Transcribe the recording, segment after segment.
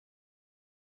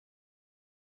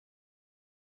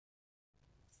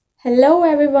Hello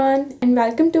everyone and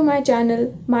welcome to my channel.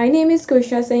 My name is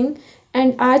Kusha Singh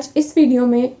and आज इस video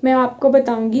में मैं आपको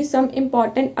बताऊंगी सम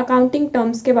इम्पॉर्टेंट अकाउंटिंग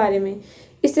टर्म्स के बारे में।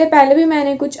 इससे पहले भी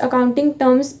मैंने कुछ अकाउंटिंग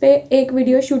टर्म्स पे एक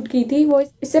वीडियो शूट की थी। वो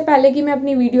इससे पहले कि मैं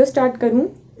अपनी वीडियो स्टार्ट करूं,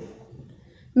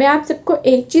 मैं आप सबको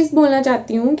एक चीज़ बोलना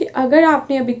चाहती हूँ कि अगर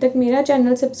आपने अभी तक मेरा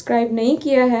चैनल सब्सक्राइब नहीं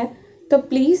किया है तो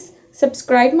please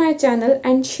subscribe my channel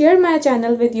and share my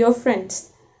channel with your friends.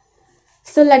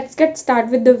 So let's get start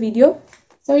with the video.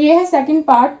 तो ये है second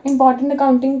part important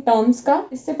accounting terms का।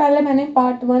 इससे पहले मैंने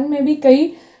पार्ट 1 में भी कई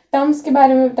टर्म्स के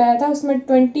बारे में बताया था, उसमें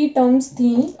 20 टर्म्स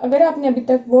थी। अगर आपने अभी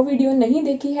तक वो वीडियो नहीं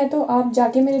देखी है तो आप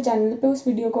जाके मेरे चैनल पे उस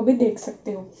वीडियो को भी देख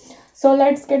सकते हो। So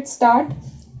let's get start.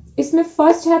 इसमें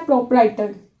फर्स्ट है प्रोपराइटर।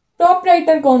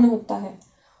 प्रोपराइटर कौन होता है?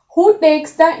 Who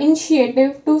takes the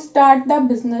initiative to start the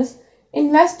business,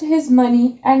 invest his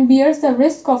money and bears the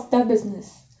risk of the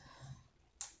business.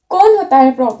 कौन होता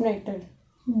है प्रोपराइटर?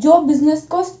 जो बिजनेस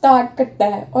को स्टार्ट करता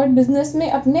है और बिजनेस में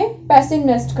अपने पैसे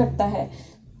इन्वेस्ट करता है।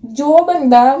 जो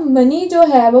बंदा मनी जो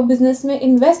है वो बिजनेस में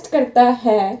इन्वेस्ट करता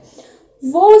है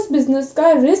वो उस बिजनेस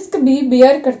का रिस्क भी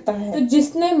बेयर करता है। तो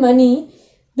जिसने मनी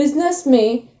बिजनेस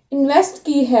में इन्वेस्ट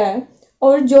की है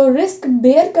और जो रिस्क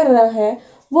बेयर कर रहा है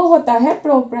वो होता है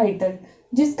प्रोपराइटर,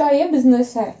 जिसका ये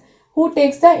बिजनेस है। Who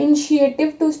takes the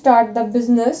initiative to start the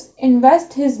business,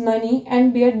 invest his money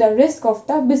and bear the risk of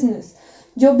the business।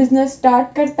 जो बिजनेस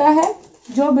स्टार्ट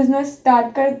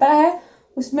करता है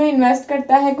उसमें इन्वेस्ट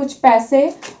करता है कुछ पैसे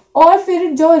और फिर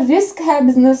जो रिस्क है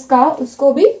बिजनेस का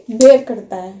उसको भी बेयर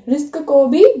करता है, रिस्क को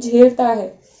भी झेलता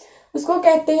है, उसको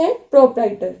कहते हैं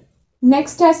प्रोपराइटर।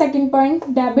 नेक्स्ट है second point,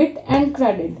 debit and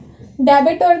credit.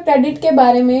 Debit और क्रेडिट के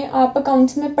बारे में आप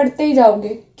अकाउंट्स में पढ़ते ही जाओगे,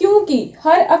 क्योंकि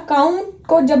हर अकाउंट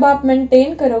को जब आप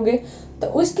मेंटेन करोगे तो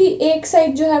उसकी एक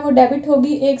साइड जो है वो डेबिट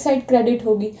होगी, एक साइड क्रेडिट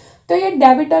होगी। तो ये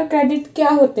डेबिट और क्रेडिट क्या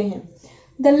होते हैं?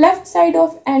 The left side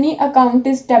of any account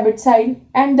is debit side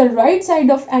and the right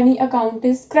side of any account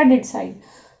is credit side.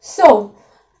 सो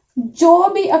जो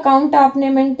भी अकाउंट आपने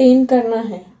मेंटेन करना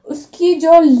है उसकी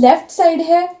जो लेफ्ट साइड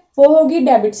है वो होगी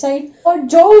डेबिट साइड और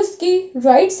जो उसकी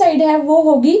राइट साइड है वो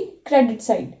होगी क्रेडिट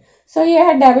साइड। सो ये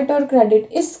है डेबिट और क्रेडिट।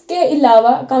 इसके अलावा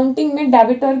अकाउंटिंग में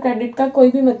डेबिट और क्रेडिट का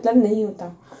कोई भी मतलब नहीं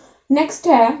होता। नेक्स्ट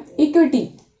है इक्विटी।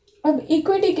 अब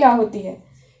इक्विटी क्या होती है?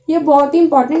 ये बहुत ही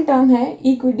इंपॉर्टेंट टर्म है।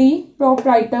 Equity,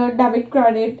 proprietor, debit,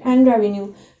 credit and revenue.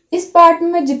 इस पार्ट में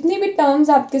मैं जितनी भी टर्म्स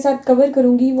आपके साथ कवर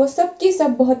करूंगी वो सब की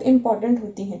सब बहुत इंपॉर्टेंट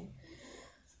होती हैं।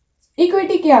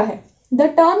 इक्विटी क्या है? The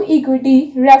term equity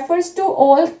refers to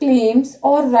all claims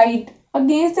or right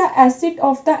against the asset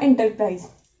of the enterprise।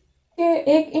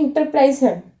 एक इंटरप्राइज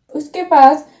है, उसके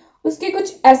पास उसके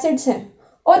कुछ एसेट्स हैं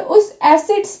और उस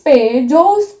एसेट्स पे जो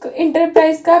उस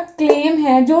इंटरप्राइज का क्लेम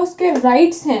है, जो उसके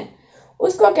राइट्स हैं,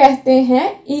 उसको कहते हैं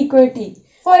equity.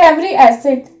 For every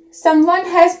asset someone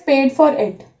has paid for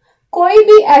it. कोई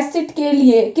भी एसेट के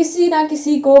लिए किसी ना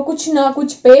किसी को कुछ ना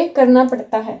कुछ पे करना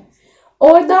पड़ता है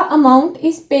और the amount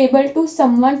is payable to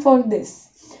someone for this.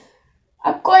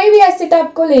 अब कोई भी एसेट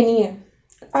आपको लेनी है,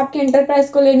 आपके एंटरप्राइज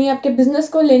को लेनी है, आपके बिजनेस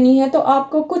को लेनी है, तो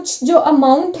आपको कुछ जो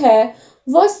अमाउंट है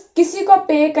वो किसी को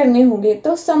पे करने होंगे।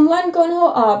 तो समवन कौन हो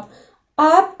आप?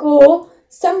 आपको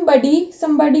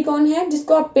समबडी कौन है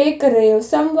जिसको आप पे कर रहे हो?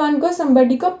 समवन को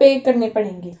समबडी को पे करने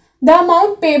पड़ेंगे। The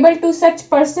amount payable to such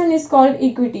person is called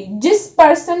equity. जिस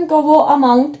पर्सन को वो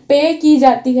अमाउंट पे की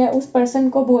जाती है उस पर्सन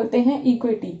को बोलते हैं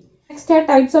इक्विटी। नेक्स्ट है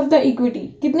टाइप्स ऑफ द इक्विटी।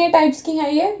 कितने टाइप्स की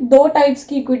हैं ये? 2 टाइप्स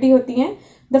की इक्विटी होती हैं।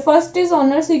 The first is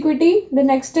owners equity, the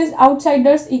next is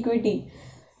outsiders equity.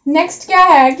 Next क्या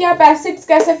है कि आप एसेट्स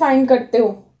कैसे फाइंड करते हो?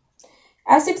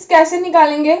 एसेट्स कैसे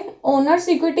निकालेंगे? Owners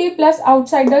equity plus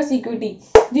outsiders equity.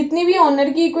 जितनी भी ओनर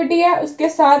की इक्विटी है उसके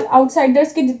साथ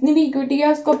आउटसाइडर्स की जितनी भी इक्विटी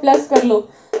है उसको प्लस कर लो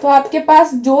तो आपके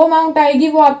पास जो अमाउंट आएगी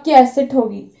वो आपकी एसेट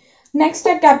होगी। नेक्स्ट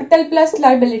है कैपिटल प्लस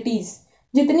लाइबिलिटीज।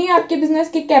 जितनी आपके बिजनेस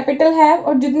की कैपिटल है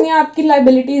और जितनी आपकी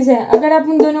लाइबिलिटीज है, अगर आप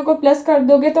उन दोनों को प्लस कर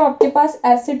दोगे तो आपके पास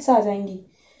एसेट्स आ जाएंगी।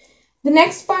 The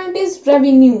next point is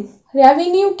revenue.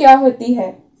 Revenue क्या होती है?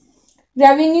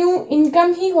 रेवेन्यू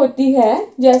इनकम ही होती है।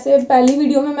 जैसे पहली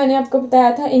वीडियो में मैंने आपको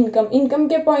बताया था इनकम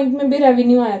के पॉइंट में भी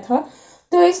रेवेन्यू आया था,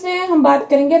 तो इसमें हम बात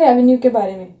करेंगे रेवेन्यू के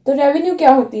बारे में। तो रेवेन्यू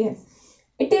क्या होती है?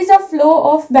 It is a flow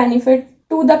of benefit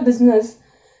to the business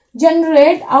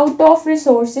generate out of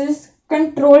resources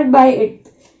controlled by it.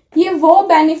 ये वो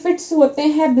बेनिफिट्स होते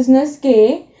हैं बिजनेस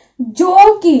के जो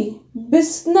कि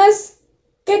बिजनेस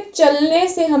के चलने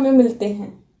से हमें मिलते हैं।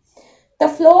 The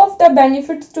flow of the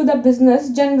benefits to the business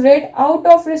generate out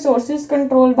of resources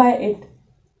controlled by it.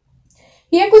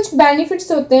 ये कुछ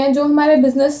बेनिफिट्स होते हैं जो हमारे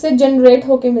बिजनेस से जनरेट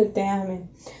होके मिलते हैं हमें।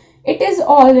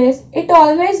 it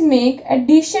always make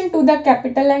addition to the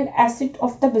capital and asset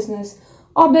of the business।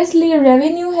 Obviously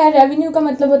revenue है, रेवेन्यू का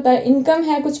मतलब होता है इनकम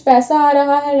है, कुछ पैसा आ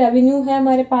रहा है, रेवेन्यू है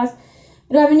हमारे पास।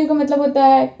 रेवेन्यू का मतलब होता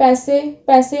है पैसे,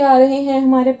 पैसे आ रहे हैं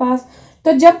हमारे पास।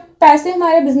 तो जब पैसे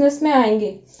हमारे बिजनेस में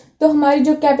आएंगे तो हमारी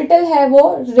जो कैपिटल है वो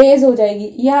रेज हो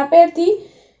जाएगी। यहाँ पे थी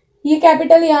ये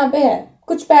कैपिटल, यहाँ पे है,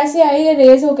 कुछ पैसे आए, ये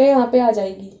रेज होके यहाँ पे आ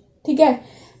जाएगी। ठीक है,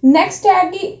 नेक्स्ट है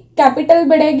कि कैपिटल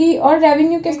बढ़ेगी और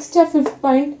रेवेन्यू के नेक्स्ट है 5th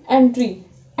पॉइंट, एंट्री।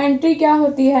 एंट्री क्या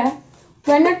होती है?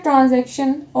 When a transaction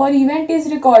or event is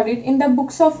recorded in the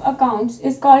books of accounts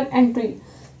is called entry.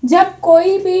 जब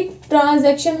कोई भी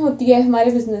ट्रांजैक्शन होती है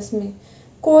हमारे बिजनेस में,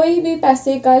 कोई भी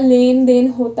पैसे का लेन देन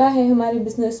होता है हमारे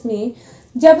बिजनेस में,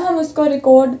 जब हम उसको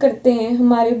रिकॉर्ड करते हैं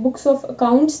हमारे बुक्स ऑफ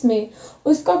अकाउंट्स में,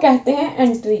 उसको कहते हैं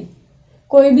एंट्री।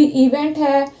 कोई भी इवेंट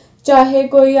है, चाहे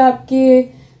कोई आपके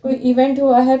कोई इवेंट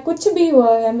हुआ है, कुछ भी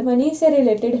हुआ है, मनी से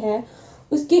रिलेटेड है,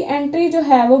 उसकी एंट्री जो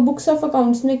है वो बुक्स ऑफ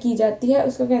अकाउंट्स में की जाती है,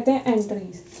 उसको कहते हैं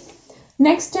एंट्रीज।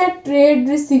 नेक्स्ट है ट्रेड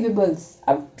रिसीवेबल्स।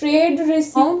 अब trade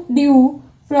receive due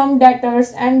from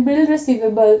debtors and bill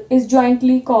receivable is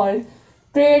jointly called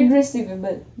trade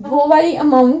receivable. वो वाली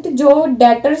अमाउंट जो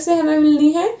डेटर से हमें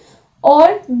मिलनी है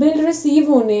और बिल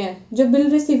रिसीव होने हैं, जो बिल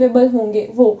रिसीवेबल होंगे,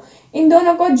 वो इन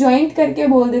दोनों को ज्वाइंट करके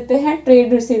बोल देते हैं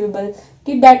ट्रेड रिसीवेबल।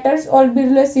 कि डेटर्स और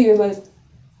बिल रिसीवेबल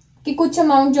कि कुछ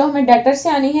अमाउंट जो हमें डेटर से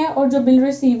आनी है और जो बिल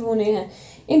रिसीव होने हैं,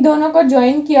 इन दोनों को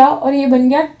ज्वाइन किया और ये बन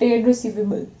गया ट्रेड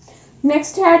रिसीवेबल।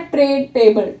 नेक्स्ट है ट्रेड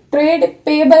पेबल। ट्रेड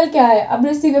पेबल क्या है? अब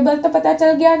रिसीवेबल तो पता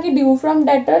चल गया कि due from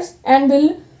debtors and bill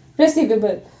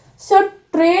receivable. So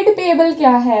trade payable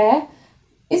क्या है?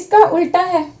 इसका उल्टा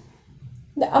है,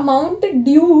 the amount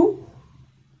due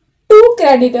to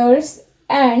creditors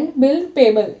and bill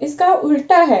payable. इसका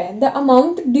उल्टा है, the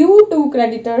amount due to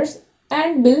creditors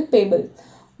and bill payable.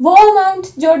 वो अमाउंट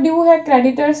जो ड्यू है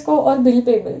क्रेडिटर्स को और बिल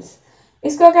पेबल्स,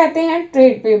 इसको कहते हैं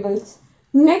ट्रेड पेबल्स।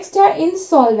 नेक्स्ट है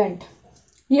इंसॉल्वेंट।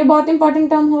 ये बहुत इंपॉर्टेंट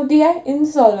टर्म होती है,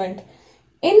 इंसॉल्वेंट।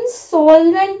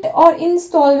 इंसॉल्वेंट और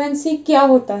इंसॉल्वेंसी क्या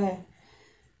होता है?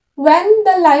 When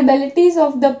the liabilities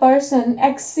of the person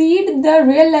exceed the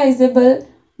realizable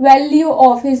value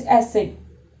of his asset.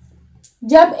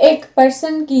 जब एक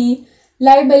पर्सन की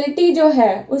लाइबिलिटी जो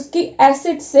है उसकी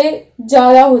एसेट से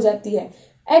ज़्यादा हो जाती है,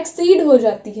 एक्सीड हो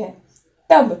जाती है,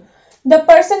 तब the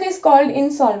person is called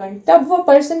insolvent. तब वो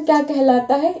पर्सन क्या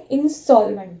कहलाता है?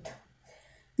 इंसॉल्वेंट।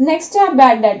 नेक्स्ट है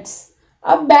बैड डेट्स।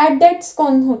 अब बैड डेट्स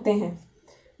कौन होते हैं?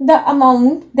 The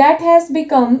amount that has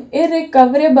become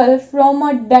irrecoverable from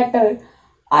a debtor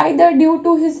either due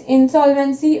to his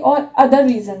insolvency और अदर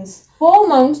रीजंस। वो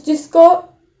अमाउंट जिसको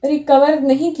रिकवर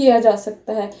नहीं किया जा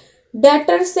सकता है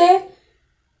डेटर से,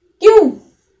 क्यों?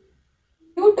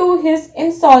 Due to his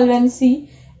insolvency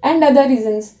and other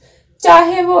reasons.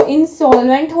 चाहे वो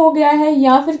इंसॉल्वेंट हो गया है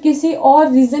या फिर किसी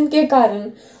और रीजन के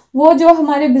कारण वो जो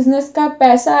हमारे बिजनेस का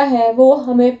पैसा है वो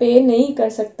हमें पे नहीं कर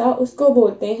सकता, उसको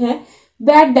बोलते हैं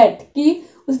बैड डेट। कि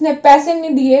उसने पैसे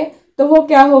नहीं दिए तो वो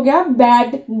क्या हो गया?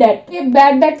 Bad debt. ये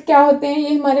बैड डेट क्या होते हैं?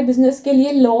 ये हमारे बिजनेस के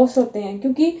लिए लॉस होते हैं,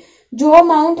 क्योंकि जो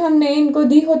अमाउंट हमने इनको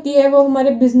दी होती है वो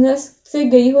हमारे बिजनेस से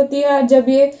गई होती है। जब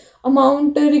ये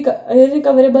अमाउंट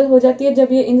रिकवरेबल हो जाती है,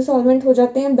 जब ये इंसॉल्वेंट हो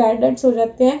जाते हैं, बैड डेट्स हो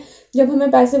जाते हैं, जब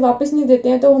हमें पैसे वापस नहीं देते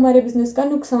हैं, तो हमारे बिजनेस का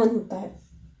नुकसान होता है।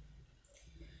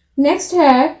 नेक्स्ट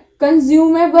है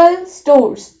consumable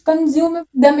stores. Consume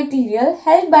the material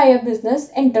held by a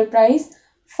business enterprise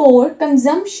for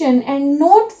consumption and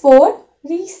not for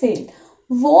resale.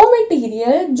 वो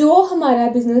मटेरियल जो हमारा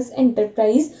बिजनेस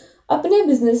एंटरप्राइज अपने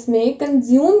बिजनेस में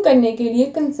कंज्यूम करने के लिए,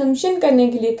 कंजम्पशन करने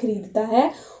के लिए खरीदता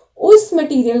है, उस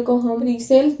मटेरियल को हम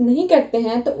रीसेल नहीं करते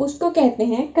हैं, तो उसको कहते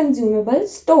हैं कंज्यूमेबल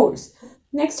स्टोर्स।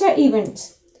 नेक्स्ट है इवेंट्स।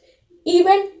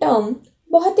 इवेंट टर्म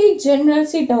बहुत ही जनरल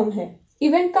सी टर्म है।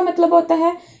 इवेंट का मतलब होता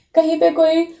है कहीं पे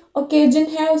कोई ओकेजन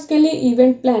है, उसके लिए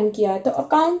इवेंट प्लान किया है। तो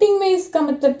अकाउंटिंग में इसका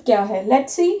मतलब क्या है?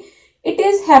 Let's see, it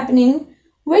is happening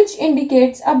which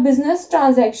indicates a business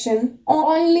transaction.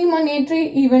 Only monetary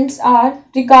events are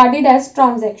regarded as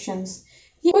transactions.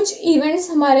 ये कुछ इवेंट्स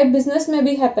हमारे बिजनेस में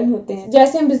भी हैपन होते हैं,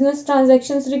 जैसे हम बिजनेस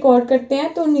ट्रांजैक्शंस रिकॉर्ड करते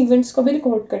हैं तो उन इवेंट्स को भी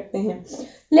रिकॉर्ड करते हैं।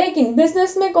 लेकिन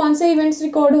बिजनेस में कौन से इवेंट्स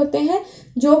रिकॉर्ड होते हैं?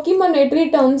 जो कि मॉनेटरी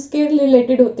टर्म्स के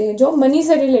रिलेटेड होते हैं, जो मनी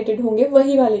से रिलेटेड होंगे,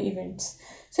 वही वाले इवेंट्स।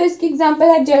 सो इसकी एग्जांपल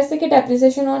है जैसे कि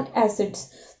डेप्रिसिएशन ऑन एसेट्स।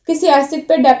 किसी एसेट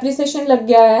पे डेप्रिसिएशन लग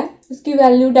गया है, उसकी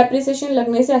वैल्यू, डेप्रिसिएशन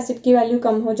लगने से एसेट की वैल्यू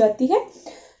कम हो जाती है।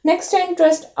 नेक्स्ट है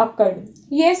इंटरेस्ट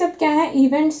अकर्ड। ये सब क्या है?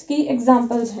 इवेंट्स की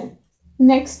एग्जांपल्स हैं।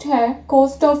 नेक्स्ट है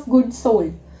कॉस्ट ऑफ गुड्स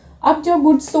सोल्ड। अब जो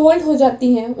गुड्स सोल्ड हो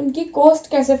जाती हैं उनकी कॉस्ट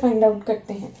कैसे फाइंड आउट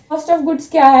करते हैं? कॉस्ट ऑफ गुड्स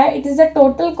क्या है? It is the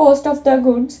total cost of the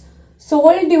goods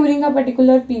sold during a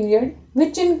particular period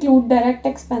which include direct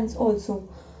expense also.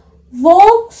 वो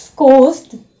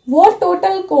कॉस्ट वो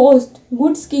टोटल कॉस्ट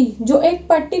गुड्स की जो एक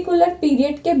पर्टिकुलर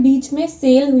पीरियड के बीच में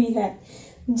सेल हुई है,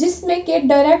 जिसमें के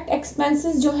डायरेक्ट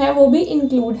एक्सपेंसेस जो है वो भी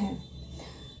इंक्लूड है।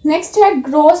 नेक्स्ट है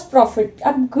ग्रॉस प्रॉफिट।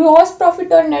 अब ग्रॉस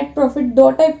प्रॉफिट और नेट प्रॉफिट दो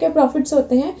टाइप के प्रॉफिट्स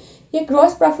होते हैं। ये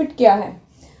ग्रॉस प्रॉफिट क्या है?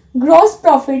 ग्रॉस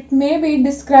प्रॉफिट में be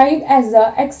describe as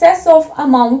a access of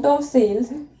amount of sales,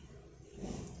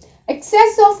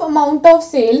 access of amount of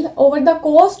cell over the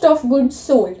cost of goods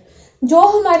sold. जो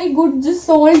हमारी गुड्स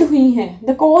सोल्ड हुई हैं,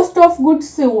 the cost of goods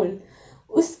sold,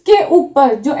 उसके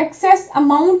ऊपर जो एक्सेस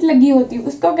अमाउंट लगी होती है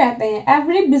उसको कहते हैं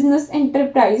every business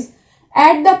enterprise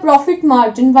at the profit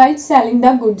margin while selling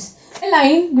the goods.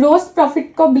 Line gross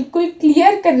profit को बिल्कुल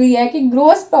क्लियर कर रही है कि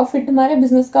ग्रोस प्रॉफिट हमारे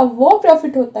बिजनेस का वो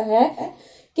प्रॉफिट होता है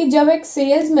कि जब एक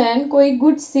सेल्समैन कोई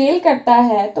गुड सेल करता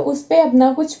है तो उस पर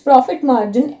अपना कुछ प्रॉफिट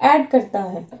मार्जिन ऐड करता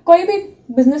है। कोई भी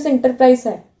बिजनेस एंटरप्राइज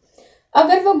है,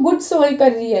 अगर वो गुड्स सोल्ड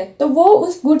कर रही है तो वो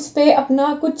उस गुड्स पे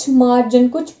अपना कुछ मार्जिन,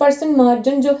 कुछ परसेंट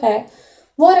मार्जिन जो है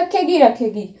वो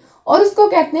रखेगी और उसको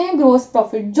कहते हैं ग्रोस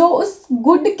प्रॉफिट। जो उस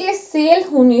गुड के सेल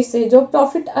होने से जो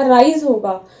प्रॉफिट अराइज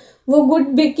होगा, वो गुड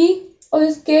बिकी और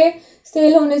उसके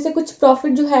सेल होने से कुछ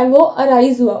प्रॉफिट जो है वो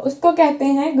अराइज हुआ, उसको कहते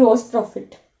हैं ग्रोस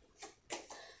प्रॉफिट।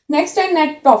 नेक्स्ट है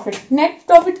नेट प्रॉफिट। नेट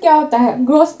प्रॉफिट क्या होता है?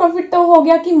 ग्रोस प्रॉफिट तो हो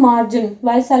गया कि margin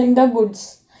while selling the goods.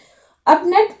 अब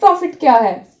नेट प्रॉफिट क्या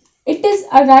है? It is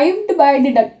arrived bye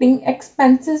deducting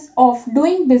expenses of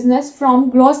doing business from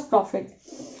gross profit.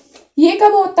 ये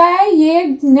कब होता है? ये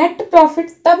नेट प्रॉफिट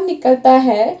तब निकलता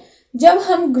है जब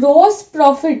हम ग्रोस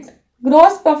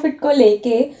प्रॉफिट को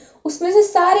लेके उसमें से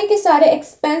सारे के सारे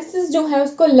एक्सपेंसेस जो है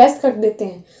उसको लेस कर देते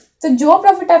हैं। तो जो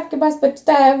प्रॉफिट आपके पास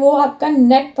बचता है वो आपका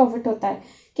नेट प्रॉफिट होता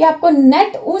है कि आपको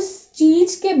नेट उस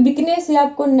चीज के बिकने से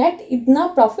आपको नेट इतना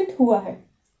प्रॉफिट हुआ है।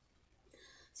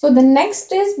 So the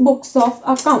next is books of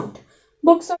account.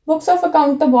 Books of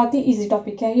account तो बहुत ही इजी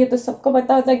टॉपिक है, ये तो सबको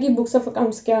पता होता है कि बुक्स ऑफ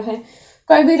अकाउंट्स क्या है।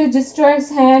 कोई भी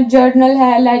रजिस्टर्स हैं, जर्नल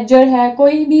है, लेजर है,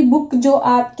 कोई भी बुक जो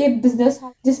आपके बिजनेस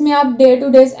जिसमें आप डे टू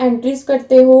डे एंट्रीज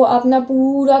करते हो, अपना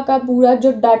पूरा का पूरा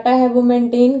जो डाटा है वो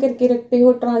मेंटेन करके रखते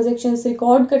हो, ट्रांजेक्शन्स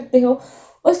रिकॉर्ड करते हो,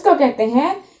 उसको कहते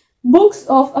हैं बुक्स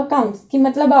ऑफ अकाउंट्स। कि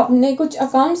मतलब आपने कुछ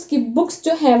अकाउंट्स की बुक्स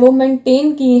जो है वो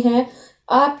मेंटेन की हैं,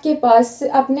 आपके पास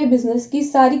अपने बिजनेस की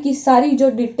सारी जो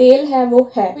डिटेल है वो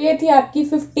है। तो ये थी आपकी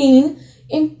 15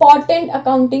 इम्पॉर्टेंट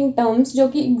अकाउंटिंग टर्म्स जो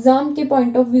कि एग्जाम के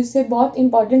पॉइंट ऑफ व्यू से बहुत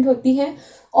इंपॉर्टेंट होती हैं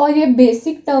और ये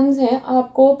बेसिक टर्म्स हैं।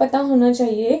 आपको पता होना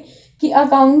चाहिए कि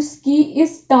अकाउंट्स की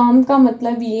इस टर्म का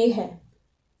मतलब ये है।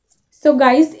 सो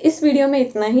गाइज, इस वीडियो में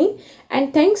इतना ही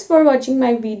and thanks for watching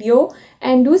my video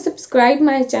and do subscribe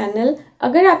my channel.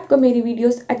 अगर आपको मेरी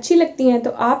वीडियोस अच्छी लगती हैं तो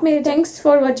आप मेरे thanks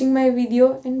for watching my video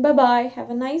and bye bye, have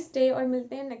a nice day और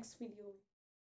मिलते हैं नेक्स्ट वीडियो।